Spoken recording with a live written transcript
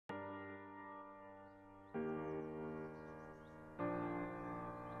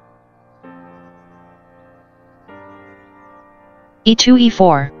e2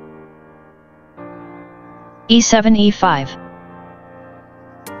 e4 e7 e5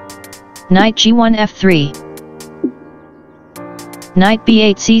 knight g1 f3 knight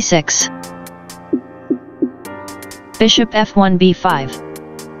b8 c6 bishop f1 b5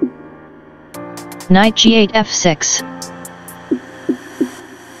 knight g8 f6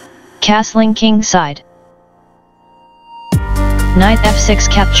 castling king side knight f6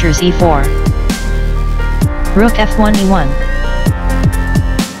 captures e4 rook f1 e1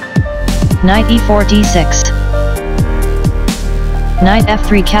 knight e4 d6 knight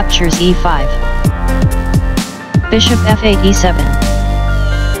f3 captures e5 bishop f8 e7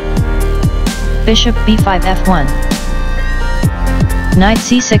 bishop b5 f1 knight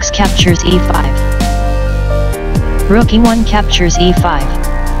c6 captures e5 rook e1 captures e5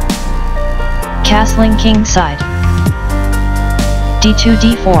 castling king side d2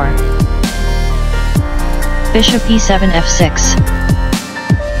 d4 bishop e7 f6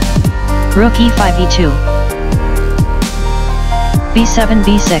 rook e5 e2 b7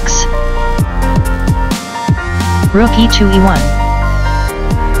 b6 rook e2 e1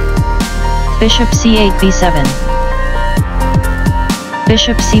 bishop c8 b7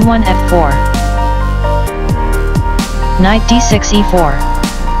 bishop c1 f4 knight d6 e4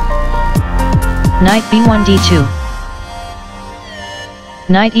 knight b1 d2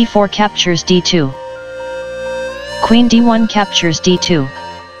 knight e4 captures d2 queen d1 captures d2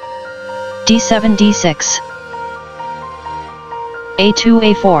 d7 d6 a2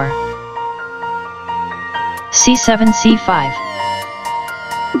 a4 c7 c5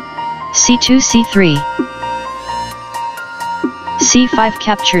 c2 c3 c5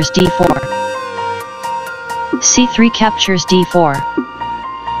 captures d4 c3 captures d4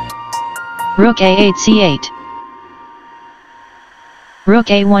 rook a8 c8 rook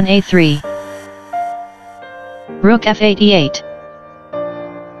a1 a3 rook f8 e8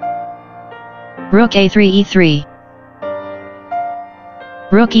 rook a3 e3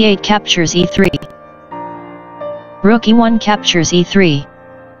 rook e8 captures e3 rook e1 captures e3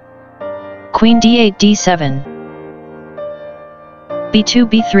 queen d8 d7 b2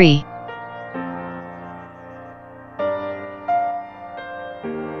 b3